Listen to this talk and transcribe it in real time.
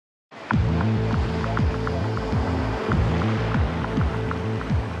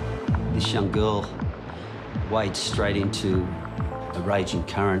this young girl wade straight into a raging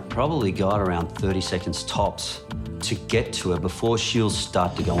current, probably got around 30 seconds tops to get to her before she'll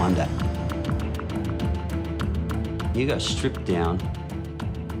start to go under. You go strip down,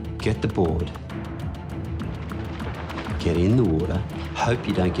 get the board, get in the water, hope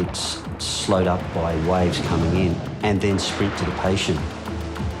you don't get slowed up by waves coming in, and then sprint to the patient.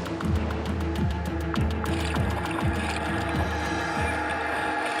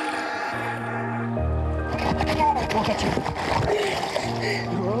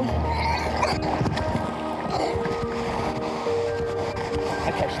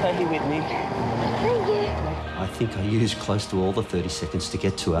 Okay, stay here with me. Thank you. I think I used close to all the 30 seconds to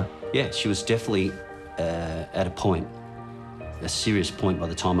get to her. Yeah, she was definitely at a point, a serious point by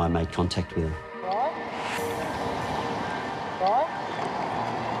the time I made contact with her. Right?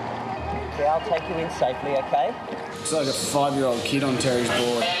 Okay, I'll take you in safely, okay? It's like a 5-year-old kid on Terry's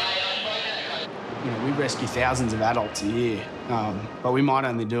board. You know, we rescue thousands of adults a year, but we might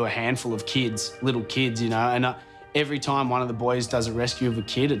only do a handful of kids, little kids, you know, and every time one of the boys does a rescue of a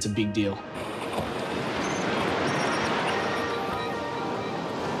kid, it's a big deal.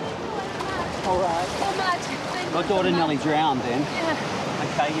 All right. So much. Thank My you daughter so nearly much. drowned then. Yeah.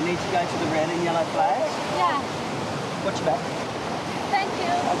 Okay, you need to go to the red and yellow flags. Yeah. Watch your back. Thank you.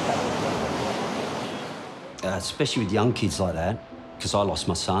 Okay. Especially with young kids like that, because I lost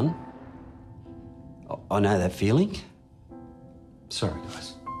my son. I know that feeling. Sorry,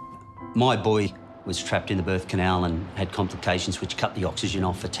 guys. My boy was trapped in the birth canal and had complications which cut the oxygen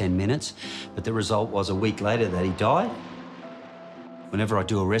off for 10 minutes, but the result was a week later that he died. Whenever I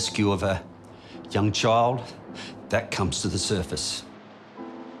do a rescue of a young child, that comes to the surface.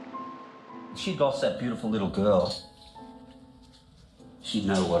 She lost that beautiful little girl. She'd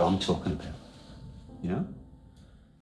know what I'm talking about, you know?